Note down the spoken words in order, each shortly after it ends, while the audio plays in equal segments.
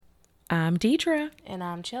I'm Deidre, And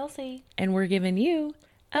I'm Chelsea. and we're giving you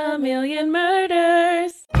a million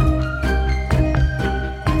murders.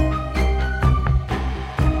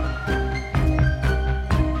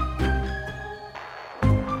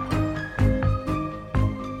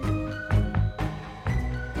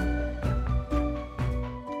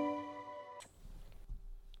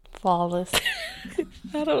 Flawless.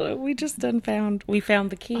 I don't know. We found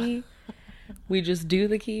the key. We just do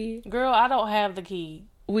the key. Girl, I don't have the key.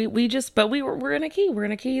 We're in a key. We're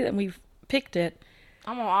in a key and we've picked it.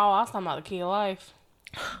 I was talking about the key of life.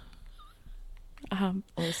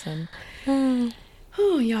 Listen.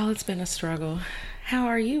 Oh, y'all, it's been a struggle. How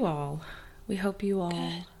are you all? We hope you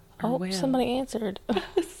all are well. Somebody answered.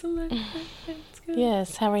 That's good.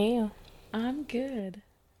 Yes, how are you? I'm good.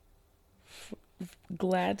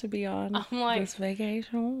 Glad to be on this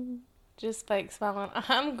vacation. Just fake smiling.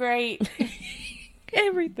 I'm great.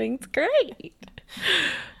 Everything's great.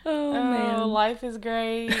 Oh, man. Life is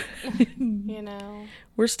great.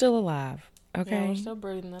 We're still alive. Okay. Yeah, we're still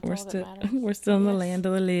breathing. That's all that matters. We're still in the land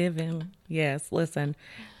of the living. Yes, listen.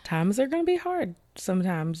 Times are going to be hard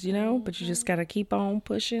sometimes, but you just got to keep on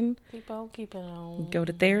pushing. Keep on keeping on. Go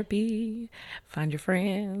to therapy, find your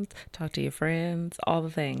friends, talk to your friends, all the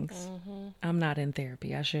things. I'm not in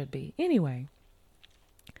therapy. I should be. Anyway.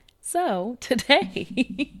 So,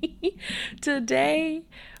 today,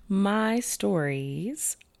 my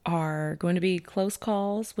stories are going to be Close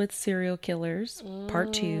Calls with Serial Killers,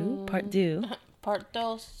 part 2. Part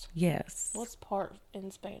dos. Yes. What's part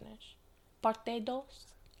in Spanish? Parte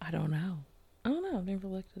dos? I don't know. I've never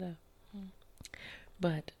looked it up.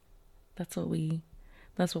 But that's what we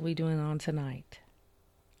doing on tonight.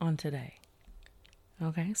 On today.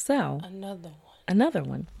 Okay, so. Another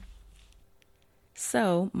one.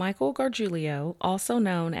 So, Michael Gargiulo, also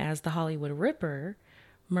known as the Hollywood Ripper,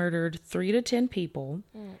 murdered 3 to 10 people.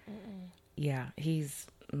 Yeah, he's...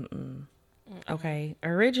 Okay,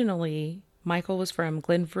 originally, Michael was from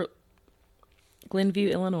Glenview,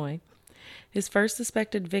 Illinois. His first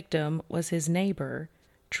suspected victim was his neighbor,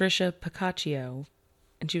 Tricia Picaccio,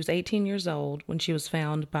 and she was 18 years old when she was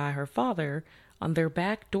found by her father on their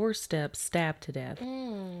back doorstep, stabbed to death.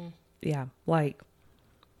 Yeah,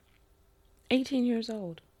 18 years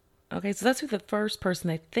old. Okay, so that's who the first person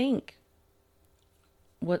they think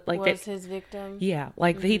was his victim. Yeah,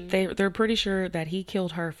 they're pretty sure that he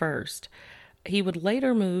killed her first. He would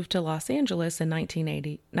later move to Los Angeles in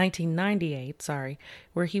 1998,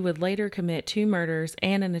 where he would later commit 2 murders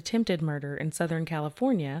and an attempted murder in Southern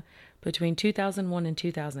California between 2001 and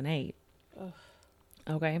 2008. Ugh.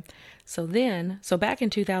 Okay, so back in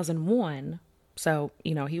 2001,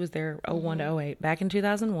 he was there 01 to 08. Back in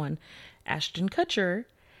 2001, Ashton Kutcher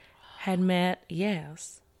had met,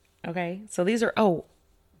 yes. Okay, so these are, all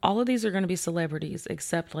of these are going to be celebrities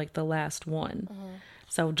except the last one.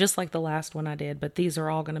 So just like the last one I did, but these are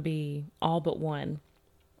all going to be, all but one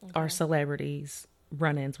are celebrities,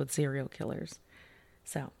 run-ins with serial killers.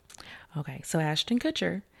 So, okay, so Ashton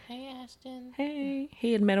Kutcher. Hey, Ashton. Hey.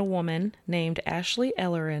 He had met a woman named Ashley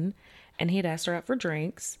Ellerin, and he had asked her out for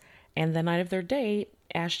drinks. And the night of their date,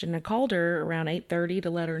 Ashton had called her around 8:30 to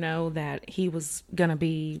let her know that he was going to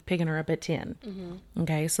be picking her up at 10.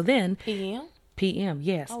 Okay, so then... PM,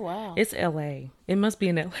 yes. Oh, wow. It's L.A. It must be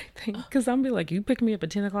an L.A. thing. Because I'm be like, you pick me up at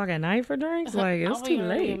 10 o'clock at night for drinks? It's too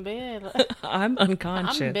late. In bed. I'm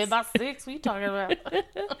unconscious. I'm in bed by 6. What are you talking about?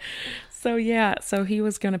 So he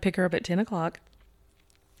was going to pick her up at 10 o'clock.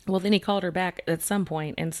 Well, then he called her back at some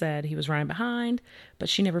point and said he was running behind, but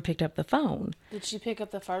she never picked up the phone. Did she pick up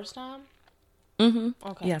the first time?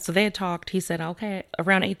 Okay. Yeah, so they had talked. He said, okay,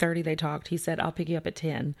 around 8:30 they talked. He said, I'll pick you up at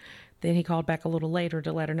 10. Then he called back a little later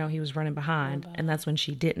to let her know he was running behind, and that's when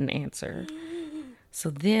she didn't answer. So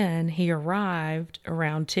then he arrived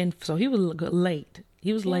around 10, so he was late.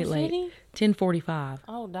 He was late. 10:45.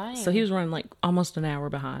 Oh, dang. So he was running almost an hour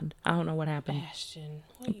behind. I don't know what happened. Ashton,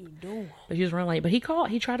 what are you doing? But he was running late. But he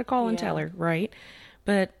tried to call and tell her, right?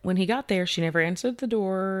 But when he got there, she never answered the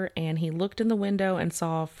door, and he looked in the window and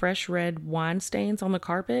saw fresh red wine stains on the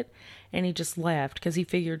carpet, and he just left because he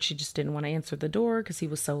figured she just didn't want to answer the door because he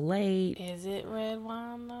was so late. Is it red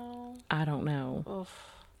wine, though? I don't know. Oof.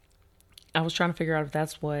 I was trying to figure out if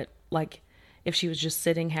that's what, if she was just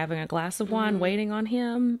sitting having a glass of wine waiting on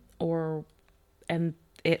him, and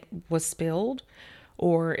it was spilled,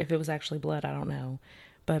 or if it was actually blood. I don't know.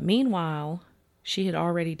 But meanwhile, she had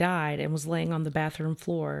already died and was laying on the bathroom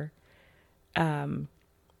floor. And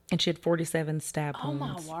she had 47 stab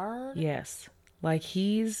wounds. Oh, my word. Yes.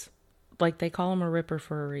 They call him a ripper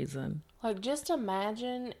for a reason. Just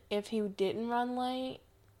imagine if he didn't run late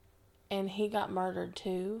and he got murdered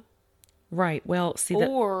too. Right. Well, see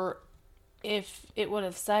or if it would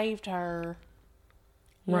have saved her,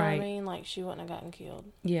 you know what I Right. mean? Like, she wouldn't have gotten killed.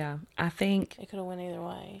 Yeah, I think, It could have went either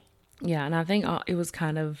way. yeah, and I think it was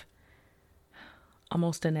kind of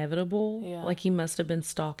almost inevitable. Yeah. Like he must have been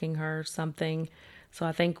stalking her or something. So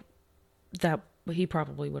I think that he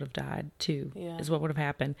probably would have died too, Yeah. is what would have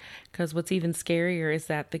happened. Because what's even scarier is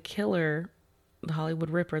that the killer, the Hollywood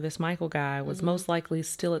Ripper, this Michael guy, was most likely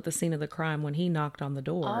still at the scene of the crime when he knocked on the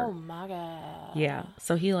door. Oh my God. Yeah.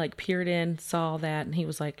 So he like peered in, saw that, and he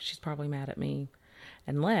was like, she's probably mad at me,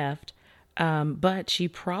 and left. But she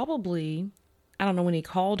probably, I don't know when he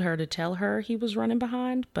called her to tell her he was running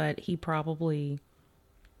behind, but she probably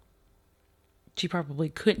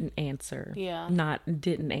couldn't answer. Yeah.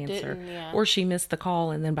 Didn't answer. Didn't, yeah. Or she missed the call,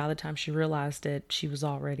 and then by the time she realized it, she was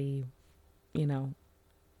already, in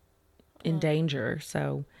danger.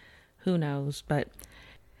 So who knows? But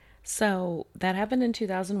so that happened in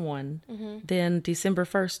 2001. Then December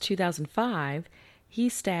 1st, 2005, he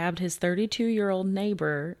stabbed his 32-year-old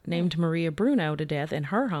neighbor named Maria Bruno to death in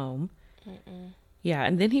her home. Yeah,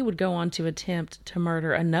 and then he would go on to attempt to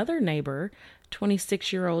murder another neighbor,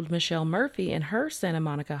 26-year-old Michelle Murphy, in her Santa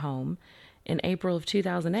Monica home in April of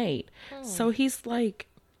 2008. So he's like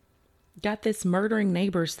got this murdering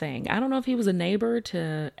neighbors thing. I don't know if he was a neighbor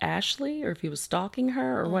to Ashley or if he was stalking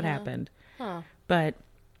her or what happened. But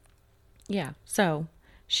yeah, so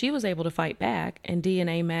she was able to fight back, and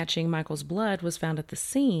DNA matching Michael's blood was found at the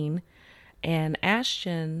scene, and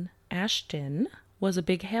Ashton was a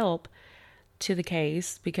big help to the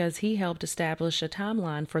case because he helped establish a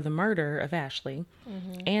timeline for the murder of Ashley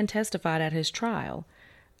and testified at his trial.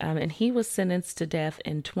 And he was sentenced to death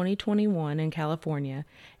in 2021 in California,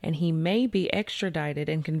 and he may be extradited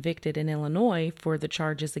and convicted in Illinois for the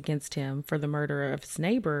charges against him for the murder of his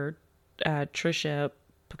neighbor, Tricia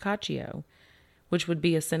Picaccio, which would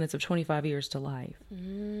be a sentence of 25 years to life.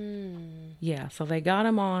 Yeah, so they got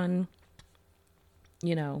him on,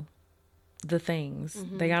 the things.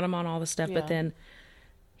 They got him on all the stuff, Yeah. but then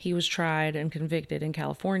he was tried and convicted in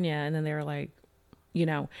California, and then they were like,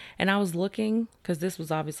 and I was looking, because this was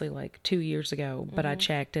obviously like 2 years ago, but I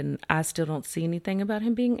checked, and I still don't see anything about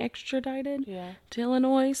him being extradited Yeah. to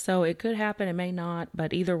Illinois, so it could happen, it may not,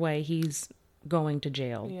 but either way, he's going to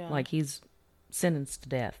jail. Yeah. Like, he's sentenced to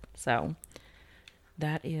death. So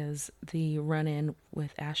that is the run-in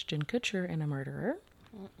with Ashton Kutcher and a murderer.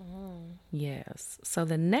 Yes. So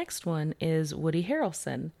the next one is Woody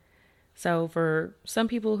Harrelson. So for some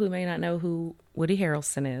people who may not know who Woody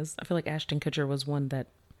Harrelson is, I feel like Ashton Kutcher was one that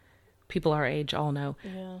people our age all know.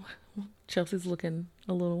 Yeah. Chelsea's looking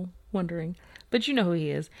a little wondering, but you know who he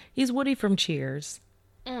is. He's Woody from Cheers.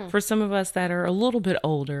 For some of us that are a little bit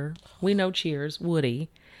older, we know Cheers, Woody.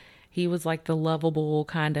 He was like the lovable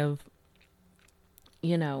kind of,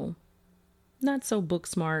 not so book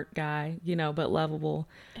smart guy, but lovable.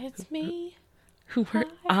 It's me.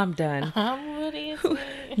 I'm done. I'm Woody. It's me.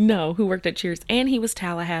 No, who worked at Cheers. And he was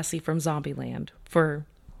Tallahassee from Zombieland for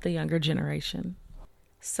the younger generation.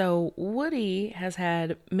 So Woody has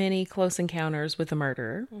had many close encounters with the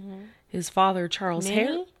murderer. His father, Charles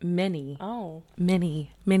Many? Oh.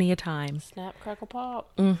 many a time. Snap, crackle,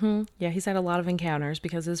 pop. Yeah, he's had a lot of encounters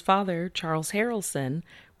because his father, Charles Harrelson,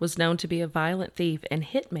 was known to be a violent thief and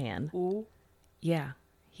hitman. Ooh. Yeah,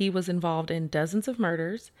 he was involved in dozens of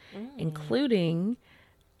murders, including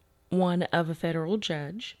one of a federal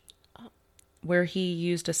judge, where he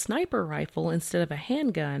used a sniper rifle instead of a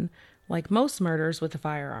handgun, like most murders with a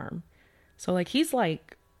firearm. So, like, he's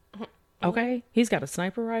like, okay, he's got a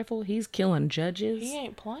sniper rifle. He's killing judges. He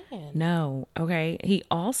ain't playing. No, okay. He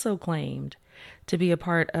also claimed to be a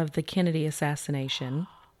part of the Kennedy assassination.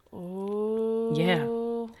 Ooh. Yeah.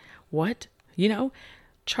 What?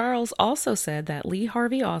 Charles also said that Lee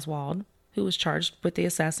Harvey Oswald, who was charged with the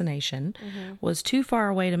assassination, was too far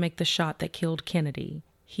away to make the shot that killed Kennedy.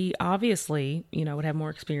 He obviously, would have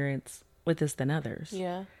more experience with this than others.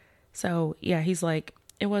 Yeah. So, yeah, he's like,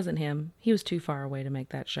 it wasn't him. He was too far away to make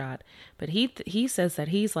that shot. But he says that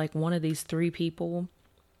he's like one of these 3 people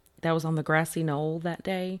that was on the grassy knoll that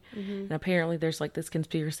day. And apparently there's like this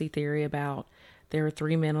conspiracy theory about there were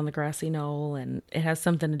 3 men on the grassy knoll, and it has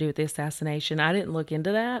something to do with the assassination. I didn't look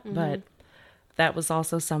into that, but that was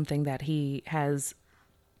also something that he has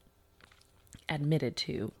admitted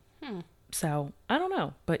to. So, I don't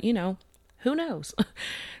know, but who knows?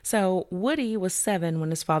 So, Woody was 7 when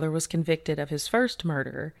his father was convicted of his first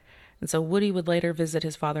murder. And so Woody would later visit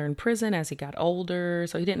his father in prison as he got older,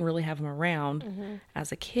 so he didn't really have him around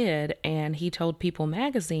as a kid. And he told People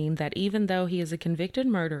magazine that even though he is a convicted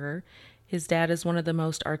murderer, his dad is one of the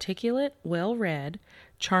most articulate, well-read,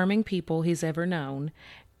 charming people he's ever known.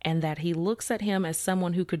 and that he looks at him as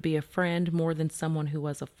someone who could be a friend more than someone who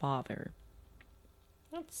was a father.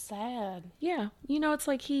 That's sad. Yeah, it's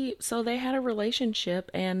like so they had a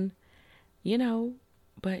relationship, and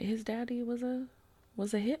but his daddy was a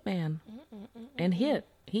hitman, and he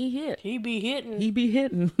hit. He be hitting. He be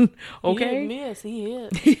hitting. Okay. He didn't miss. He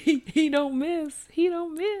hit. He don't miss. He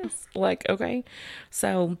don't miss. Like, okay.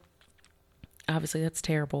 So obviously that's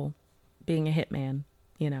terrible, being a hitman,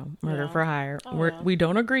 murder for hire. We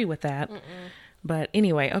don't agree with that. But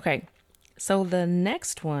anyway, okay. So the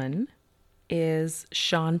next one is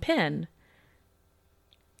Sean Penn.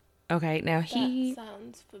 Okay, now That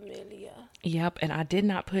sounds familiar. Yep, and I did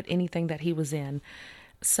not put anything that he was in.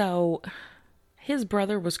 So his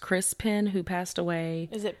brother was Chris Penn, who passed away.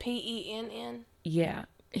 Is it Penn? Yeah.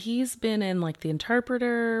 He's been in like The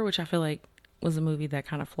Interpreter, which I feel like was a movie that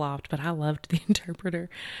kind of flopped, but I loved The Interpreter.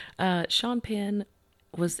 Sean Penn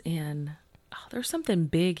was in, there's something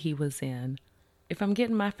big he was in. If I'm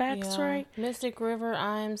getting my facts right. Mystic River,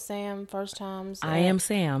 I Am Sam, First Times. I Am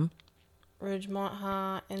Sam. Ridgemont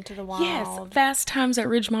High, Into the Wild. Yes, Fast Times at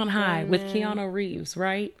Ridgemont High with Keanu Reeves,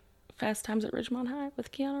 right? Fast Times at Ridgemont High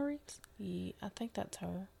with Keanu Reeves? Yeah, I think that's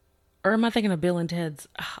her. Or am I thinking of Bill and Ted's?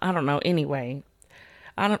 I don't know. Anyway,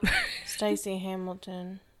 I don't. Stacey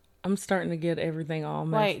Hamilton. I'm starting to get everything all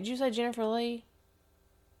messed. Wait, did you say Jennifer Lee?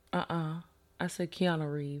 I said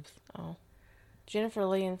Keanu Reeves. Oh. Jennifer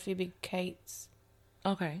Lee and Phoebe Cates.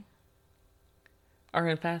 Okay. Are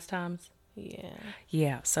in Fast Times? Yeah.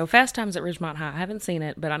 Yeah. So Fast Times at Ridgemont High. I haven't seen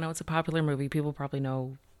it, but I know it's a popular movie. People probably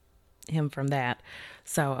know him from that.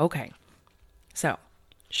 So, okay. So,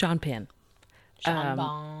 Sean Penn.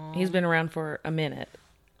 He's been around for a minute.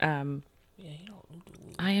 Yeah, he don't.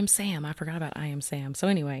 I Am Sam. I forgot about I Am Sam. So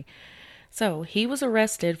anyway, he was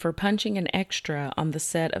arrested for punching an extra on the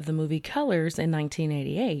set of the movie Colors in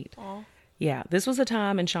 1988. Aww. Yeah, this was a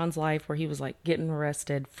time in Sean's life where he was like getting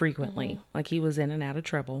arrested frequently. Like he was in and out of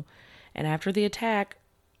trouble. And after the attack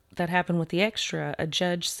that happened with the extra, a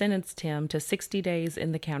judge sentenced him to 60 days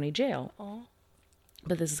in the county jail. Aww.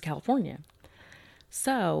 But this is California.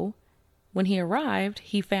 So when he arrived,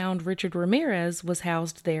 he found Richard Ramirez was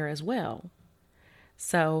housed there as well.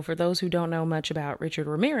 So for those who don't know much about Richard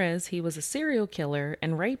Ramirez, he was a serial killer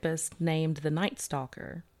and rapist named the Night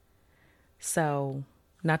Stalker. So,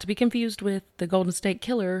 not to be confused with the Golden State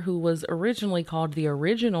Killer, who was originally called the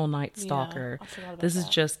original Night Stalker. Yeah, I forgot about this is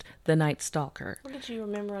that. just the Night Stalker. Look at you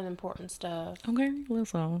remembering important stuff. Okay,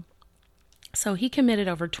 listen. So he committed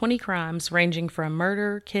over 20 crimes ranging from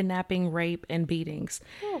murder, kidnapping, rape, and beatings.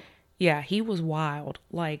 Oh. Yeah, he was wild.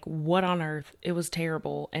 Like, what on earth? It was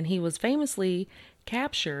terrible. And he was famously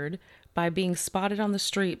captured by being spotted on the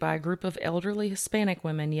street by a group of elderly Hispanic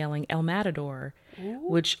women yelling El Matador,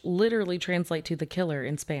 which literally translate to the killer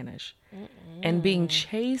in Spanish, and being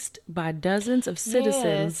chased by dozens of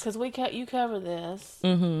citizens. Yes, because you cover this.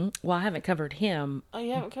 Well, I haven't covered him. Oh,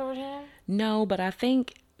 you haven't covered him? No, but I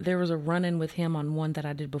think there was a run-in with him on one that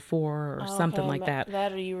I did before or something like that.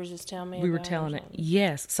 That or you were just telling me We were about telling it. something.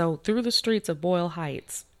 Yes. So through the streets of Boyle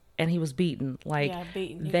Heights, and he was beaten. Like, Yeah,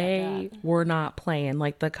 beaten. He they got were not playing.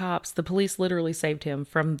 Like, the police literally saved him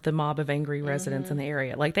from the mob of angry residents in the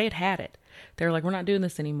area. Like, they had it. They were like, we're not doing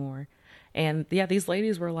this anymore. And yeah, these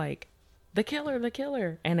ladies were like, the killer, the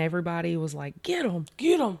killer. And everybody was like, get him.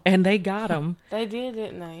 Get him. And they got him. They did,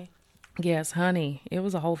 didn't they? Yes, honey. It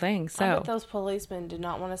was a whole thing. I So bet those policemen did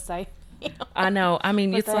not want to say. I know. I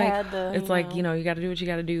mean, But it's they like, had the, you got to do what you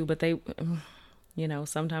got to do. But they,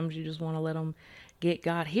 sometimes you just want to let them get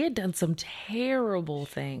got. He had done some terrible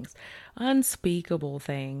things, unspeakable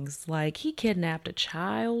things. Like, he kidnapped a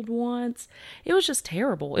child once. It was just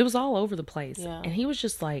terrible. It was all over the place. Yeah. And he was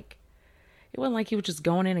just like, it wasn't like he was just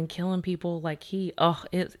going in and killing people. Like,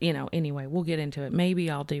 anyway, we'll get into it.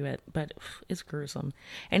 Maybe I'll do it, but it's gruesome.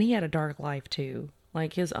 And he had a dark life too.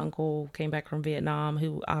 Like, his uncle came back from Vietnam,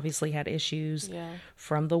 who obviously had issues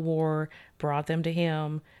from the war, brought them to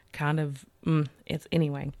him,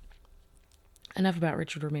 anyway. Enough about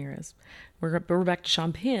Richard Ramirez. We're back to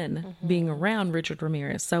Sean Penn being around Richard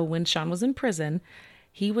Ramirez. So when Sean was in prison,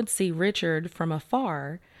 he would see Richard from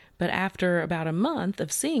afar, but after about a month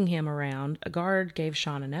of seeing him around, a guard gave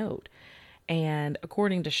Sean a note. And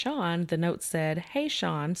according to Sean, the note said, "Hey,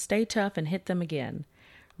 Sean, stay tough and hit them again.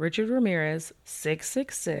 Richard Ramirez,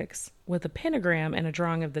 666, with a pentagram and a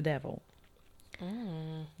drawing of the devil."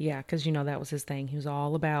 Yeah, because, that was his thing. He was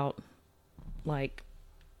all about, like,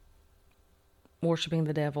 worshiping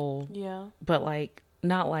the devil. Yeah. But, like,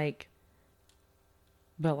 not like,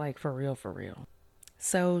 but, like, for real, for real.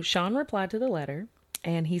 So Sean replied to the letter,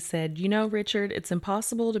 And he said, "You know, Richard, it's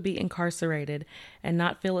impossible to be incarcerated and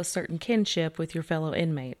not feel a certain kinship with your fellow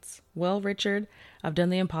inmates. Well, Richard, I've done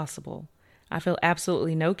the impossible. I feel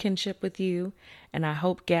absolutely no kinship with you, and I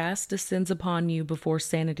hope gas descends upon you before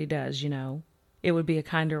sanity does, you know. It would be a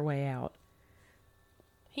kinder way out."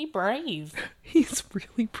 He brave. He's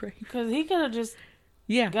really brave. Because he could have just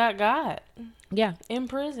Yeah. got Yeah. in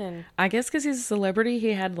prison. I guess because he's a celebrity,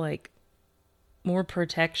 he had, like, more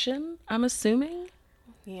protection, I'm assuming.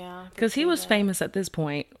 Yeah. Because he was famous at this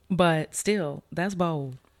point, but still, that's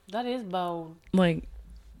bold. That is bold. Like,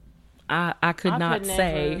 I could not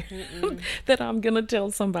say that I'm going to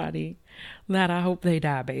tell somebody that I hope they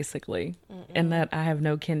die, basically, and that I have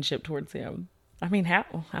no kinship towards him. I mean,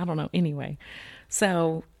 how? I don't know. Anyway,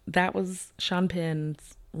 so that was Sean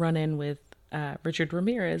Penn's run-in with Richard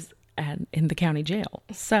Ramirez in the county jail.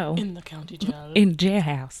 So In the county jail. in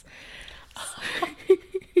jailhouse.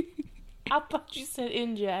 I thought you said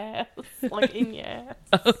in your ass. Like in your ass.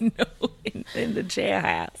 Oh, no, in the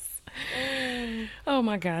jailhouse. Oh,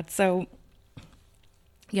 my God. So,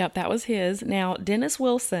 yep, that was his. Now, Dennis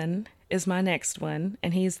Wilson is my next one,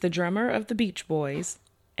 and he's the drummer of the Beach Boys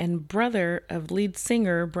and brother of lead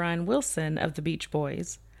singer Brian Wilson of the Beach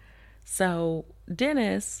Boys. So,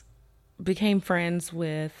 Dennis became friends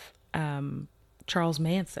with Charles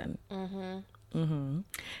Manson.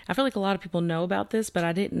 I feel like a lot of people know about this, but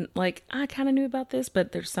I didn't, like, I kind of knew about this,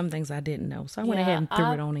 but there's some things I didn't know. So I went ahead and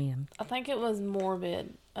threw it on in. I think it was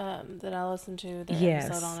Morbid that I listened to the Yes,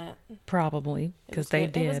 episode on it. probably, because they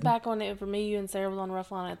It was did. back when it, for me, you and Sarah was on Rough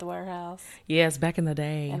Line at the warehouse. Yes, back in the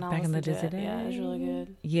day. And I Back in the listened to day. it. Yeah, it was really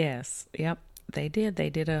good. Yes, yep, they did. They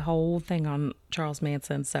did a whole thing on Charles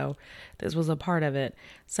Manson, so this was a part of it.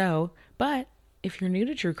 So, but if you're new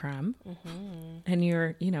to true crime and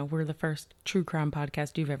you're, we're the first true crime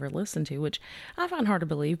podcast you've ever listened to, which I find hard to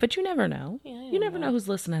believe, but you never know. Yeah, you never know who's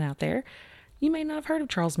listening out there. You may not have heard of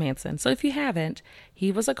Charles Manson. So if you haven't,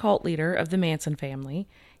 he was a cult leader of the Manson family.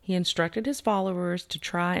 He instructed his followers to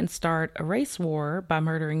try and start a race war by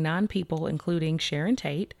murdering 9 people, including Sharon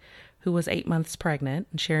Tate, who was 8 months pregnant.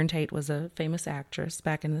 And Sharon Tate was a famous actress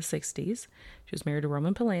back in the 60s. She was married to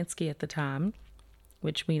Roman Polanski at the time,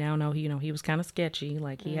 which we now know, he was kind of sketchy.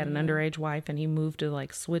 Like, he had an underage wife and he moved to,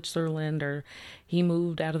 like, Switzerland, or he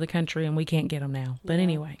moved out of the country and we can't get him now. But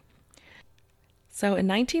anyway. So in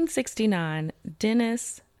 1969,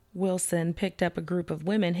 Dennis Wilson picked up a group of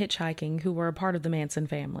women hitchhiking who were a part of the Manson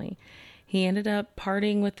family. He ended up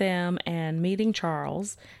partying with them and meeting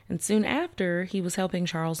Charles, and soon after, he was helping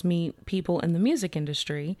Charles meet people in the music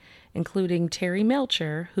industry, including Terry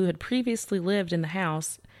Melcher, who had previously lived in the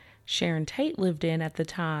house Sharon Tate lived in at the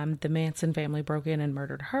time the Manson family broke in and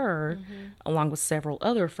murdered her, along with several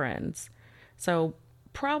other friends. So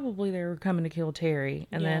probably they were coming to kill Terry,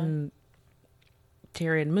 and then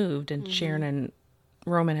Terry had moved, and Sharon and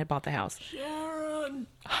Roman had bought the house. Sharon!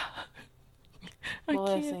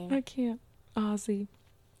 I can't. Ozzy.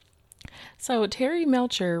 So Terry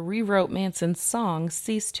Melcher rewrote Manson's song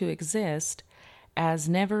Cease to Exist as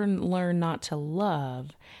Never Learn Not to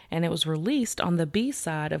Love, and it was released on the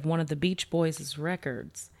B-side of one of the Beach Boys'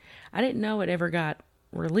 records. I didn't know it ever got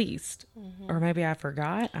released, or maybe I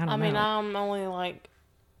forgot. I don't know. I'm only, like,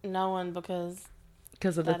 knowing because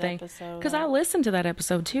of the thing. Because I listened to that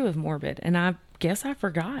episode too of Morbid, and I guess I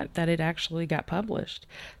forgot that it actually got published.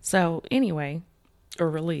 So anyway, or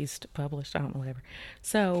released, published, I don't know, whatever.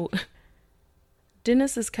 So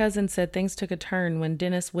Dennis's cousin said things took a turn when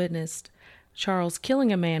Dennis witnessed Charles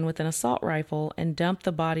killing a man with an assault rifle and dumped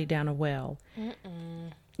the body down a well.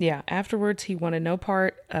 Yeah, afterwards he wanted no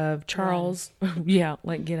part of Charles. Yeah,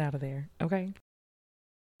 like, get out of there, okay?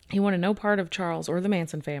 He wanted no part of Charles or the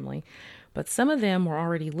Manson family, but some of them were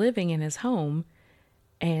already living in his home,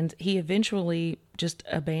 and he eventually just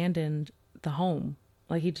abandoned the home.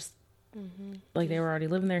 Like, he just, like, they were already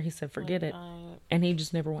living there. He said, forget it. And he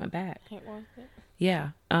just never went back. Ain't worth it. Yeah.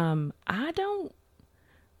 I don't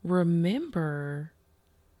remember.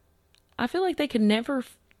 I feel like they've never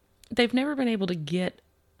been able to get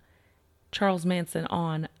Charles Manson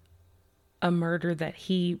on a murder that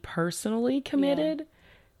he personally committed.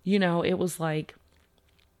 It was like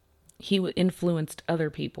he influenced other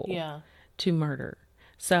people to murder.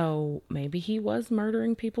 So maybe he was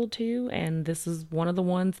murdering people too, and this is one of the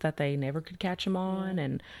ones that they never could catch him on,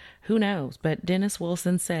 and who knows. But Dennis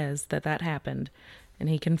Wilson says that happened, and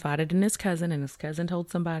he confided in his cousin, and his cousin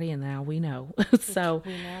told somebody, and now we know. So,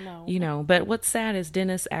 We now know. But what's sad is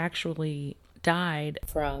Dennis actually died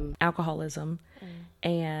from alcoholism,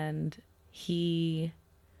 and he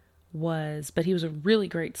was a really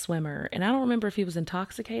great swimmer. And I don't remember if he was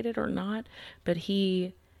intoxicated or not, but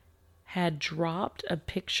he had dropped a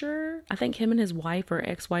picture. I think him and his wife or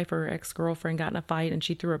ex-girlfriend got in a fight, and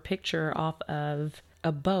she threw a picture off of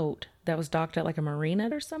a boat that was docked at like a marina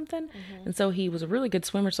or something. And so he was a really good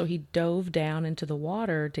swimmer, so he dove down into the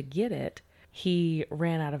water to get it. He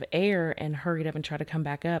ran out of air and hurried up and tried to come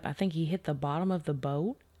back up. I think he hit the bottom of the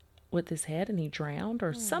boat with his head and he drowned,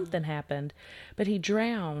 or something happened, but he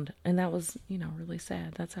drowned, and that was, really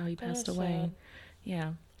sad. That's how he passed away. Sad.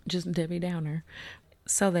 Yeah, just Debbie Downer.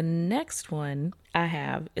 So the next one I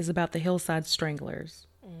have is about the Hillside Stranglers,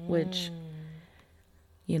 which,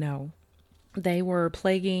 they were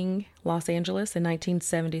plaguing Los Angeles in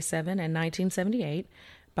 1977 and 1978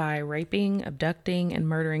 by raping, abducting, and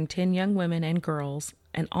murdering 10 young women and girls,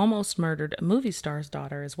 and almost murdered a movie star's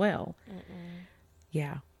daughter as well.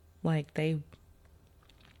 Yeah, like they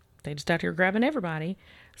just out here grabbing everybody.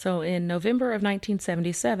 So in November of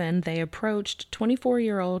 1977, they approached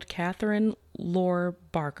 24-year-old Catherine Lore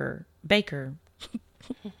Baker.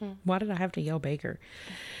 Why did I have to yell Baker?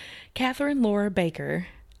 Catherine Lore Baker.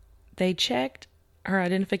 They checked her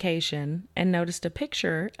identification and noticed a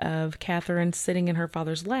picture of Catherine sitting in her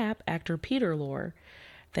father's lap, actor Peter Lorre.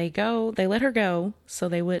 They let her go so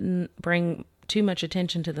they wouldn't bring too much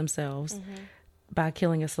attention to themselves by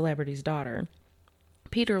killing a celebrity's daughter.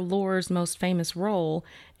 Peter Lorre's most famous role,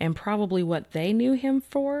 and probably what they knew him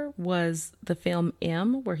for, was the film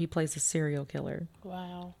M, where he plays a serial killer.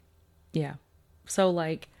 Wow. Yeah. So,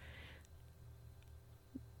 like,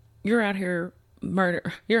 you're out here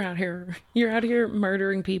murdering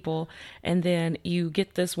people, and then you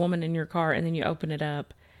get this woman in your car, and then you open it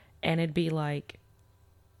up, and it'd be like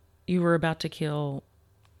you were about to kill,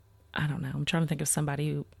 I don't know, I'm trying to think of somebody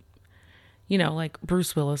who, like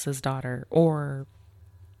Bruce Willis's daughter, or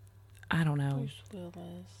I don't know. Bruce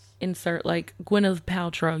Willis. Insert like Gwyneth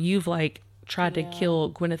Paltrow. You've like tried to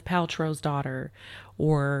kill Gwyneth Paltrow's daughter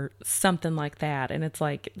or something like that. And it's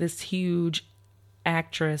like this huge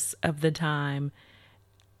actress of the time.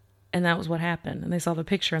 And that was what happened. And they saw the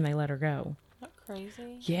picture and they let her go. Not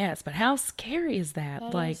crazy. Yes, but how scary is that?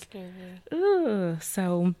 That like, is scary. Ugh.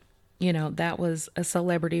 So, that was a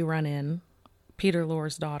celebrity run-in. Peter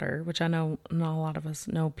Lorre's daughter, which I know not a lot of us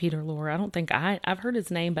know Peter Lorre. I don't think I've heard his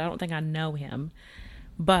name, but I don't think I know him.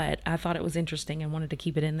 But I thought it was interesting and wanted to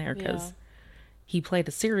keep it in there because he played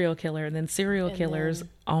a serial killer, and then serial killers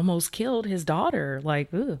almost killed his daughter.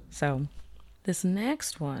 Like, ooh. So this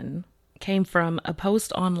next one came from a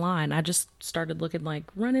post online. I just started looking like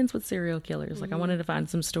run-ins with serial killers. Like I wanted to find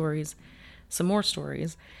some more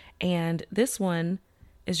stories. And this one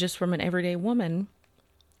is just from an everyday woman.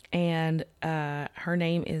 And her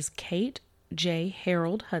name is Kate J.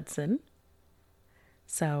 Harold Hudson.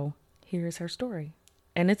 So here's her story.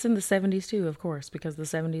 And it's in the 70s too, of course, because the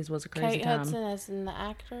 70s was a crazy Kate time. Hudson as in the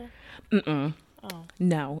actor? Mm-mm. Oh.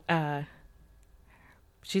 No.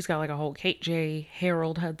 She's got like a whole Kate J.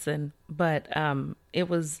 Harold Hudson. But it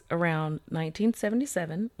was around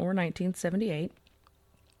 1977 or 1978.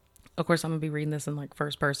 Of course, I'm going to be reading this in like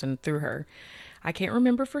first person through her. I can't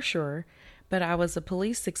remember for sure. But I was a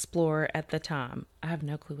police explorer at the time. I have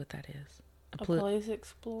no clue what that is. A police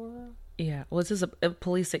explorer? Yeah. Well, this is a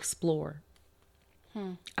police explorer.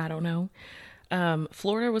 I don't know.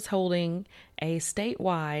 Florida was holding a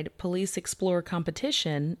statewide police explorer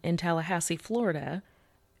competition in Tallahassee, Florida.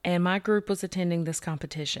 And my group was attending this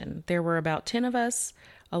competition. There were about 10 of us,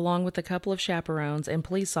 along with a couple of chaperones and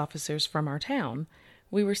police officers from our town.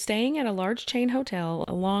 We were staying at a large chain hotel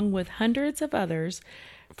along with hundreds of others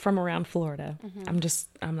from around Florida.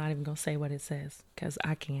 I'm not even going to say what it says because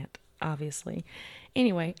I can't, obviously.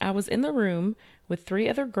 Anyway, I was in the room with 3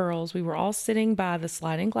 other girls. We were all sitting by the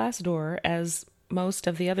sliding glass door as most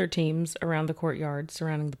of the other teams around the courtyard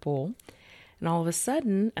surrounding the pool. And all of a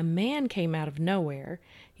sudden, a man came out of nowhere.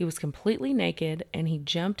 He was completely naked and he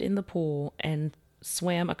jumped in the pool and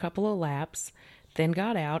swam a couple of laps, then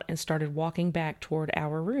got out and started walking back toward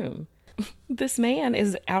our room. This man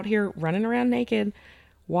is out here running around naked,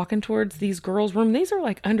 walking towards these girls' room. These are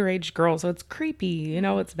like underage girls, so it's creepy,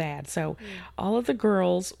 it's bad. So all of the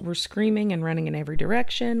girls were screaming and running in every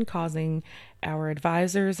direction, causing our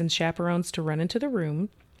advisors and chaperones to run into the room.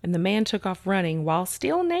 And the man took off running while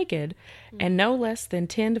still naked, and no less than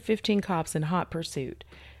 10 to 15 cops in hot pursuit.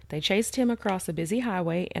 They chased him across a busy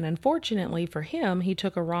highway, and unfortunately for him, he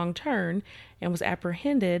took a wrong turn and was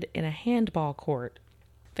apprehended in a handball court.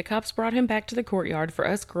 The cops brought him back to the courtyard for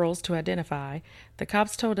us girls to identify. The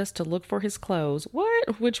cops told us to look for his clothes,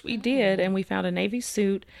 which we did, and we found a navy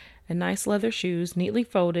suit and nice leather shoes neatly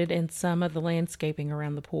folded in some of the landscaping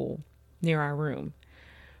around the pool near our room.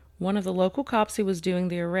 One of the local cops who was doing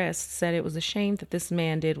the arrest said it was a shame that this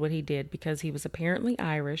man did what he did because he was apparently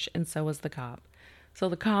Irish and so was the cop. So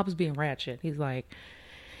the cop's being ratchet. He's like,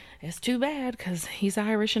 it's too bad because he's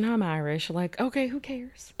Irish and I'm Irish. Like, okay, who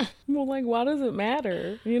cares? Well, like, why does it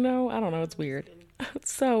matter? You know, I don't know. It's weird.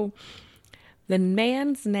 So the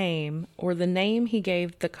man's name, or the name he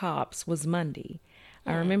gave the cops, was Mundy.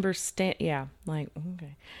 I remember okay.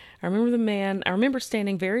 I remember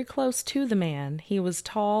standing very close to the man. He was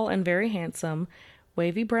tall and very handsome,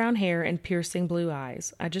 wavy brown hair and piercing blue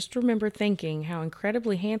eyes. I just remember thinking how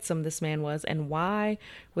incredibly handsome this man was, and why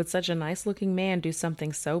would such a nice-looking man do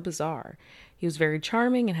something so bizarre? He was very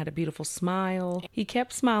charming and had a beautiful smile. He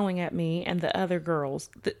kept smiling at me and the other girls.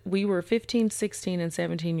 We were 15, 16, and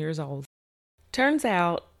 17 years old. Turns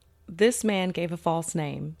out, this man gave a false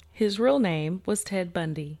name. His real name was Ted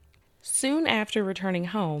Bundy. Soon after returning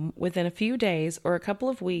home, within a few days or a couple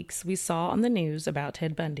of weeks, we saw on the news about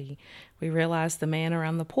Ted Bundy. We realized the man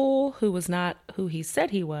around the pool, who was not who he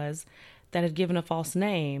said he was, that had given a false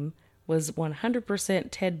name, was 100%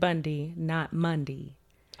 Ted Bundy, not Mundy.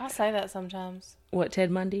 I say that sometimes. What,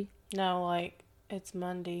 Ted Bundy? No, like, it's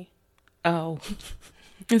Monday. Oh.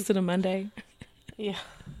 Is it a Monday? Yeah.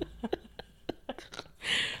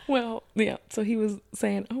 Well, yeah, so he was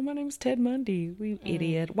saying, oh, my name's Ted Bundy. We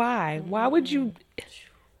idiot. Why? Why would you?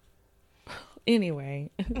 Anyway,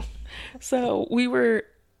 so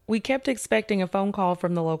we kept expecting a phone call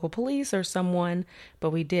from the local police or someone, but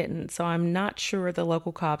we didn't. So I'm not sure the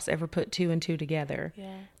local cops ever put two and two together.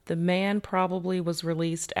 Yeah. The man probably was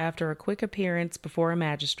released after a quick appearance before a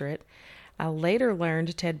magistrate. I later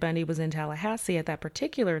learned Ted Bundy was in Tallahassee at that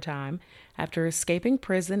particular time after escaping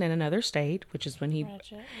prison in another state, which is when he...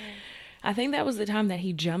 Ratchet, yeah. I think that was the time that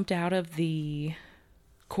he jumped out of the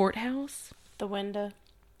courthouse. The window.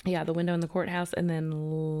 Yeah, the window in the courthouse. And then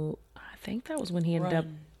I think that was when he ended up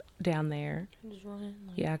down there. Just running.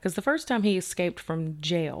 Yeah, because the first time he escaped from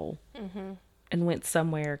jail and went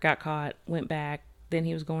somewhere, got caught, went back. Then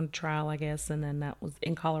he was going to trial, I guess. And then that was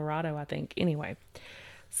in Colorado, I think. Anyway,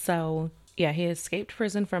 so... yeah, he escaped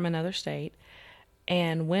prison from another state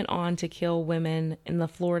and went on to kill women in the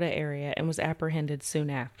Florida area and was apprehended soon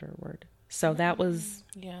afterward. So that was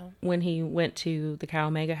when he went to the Chi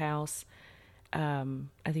Omega house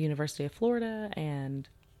at the University of Florida, and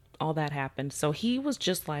all that happened. So he was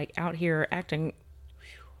just like out here acting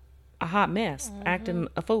a hot mess, acting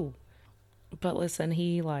a fool. But listen,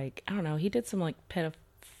 he like, I don't know, he did some like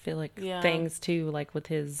pedophilic things too, like with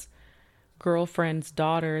his girlfriend's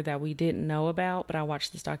daughter that we didn't know about, but I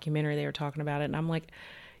watched this documentary, they were talking about it, and I'm like,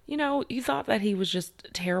 you know, you thought that he was just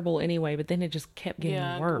terrible anyway, but then it just kept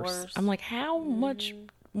getting worse. I'm like, how much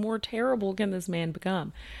more terrible can this man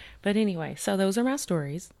become? But anyway, so those are my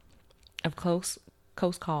stories of close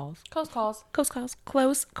calls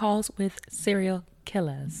with serial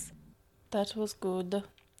killers. That was good.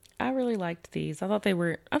 I really liked these. I thought they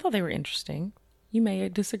were interesting. You may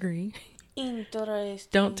disagree. Interesting.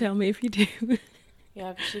 Don't tell me if you do.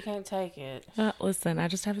 Yeah, because she can't take it. Listen, I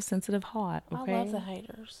just have a sensitive heart, okay? I love the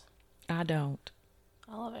haters. I don't.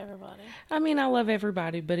 I love everybody. I mean, I love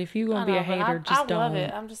everybody, but if you're going to be a hater, I love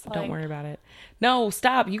it. I'm just like... don't worry about it. No,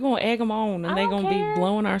 stop. You're going to egg them on, and they're going to be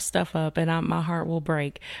blowing our stuff up, and my heart will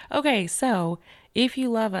break. Okay, so if you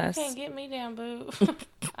love us... You can't get me down, boo.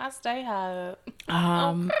 I stay high up.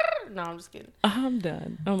 No, I'm just kidding. I'm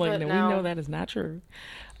done. I'm like, no, we know that is not true.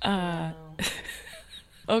 No.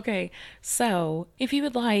 Okay, so if you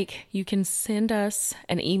would like, you can send us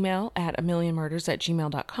an email at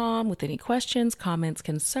amillionmurders@gmail.com with any questions, comments,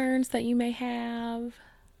 concerns that you may have.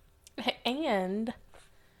 And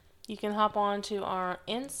you can hop on to our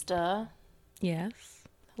Insta. Yes.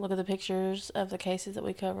 Look at the pictures of the cases that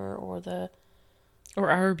we cover or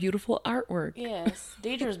our beautiful artwork. Yes.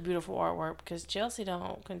 Deidre's beautiful artwork, because Chelsea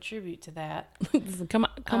don't contribute to that. Come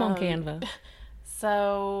on, Canva.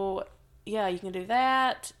 So... yeah, you can do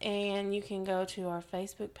that, and you can go to our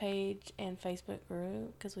Facebook page and Facebook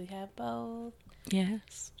group, because we have both.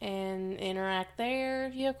 Yes. And interact there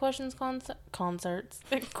if you have questions,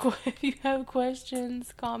 if you have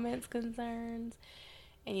questions, comments, concerns,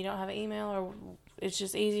 and you don't have an email, or it's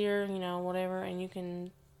just easier, whatever, and you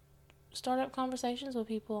can start up conversations with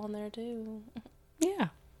people on there too. Yeah.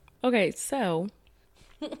 Okay, so...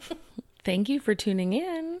 thank you for tuning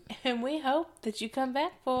in. And we hope that you come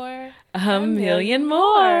back for a million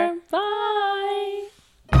more. Bye.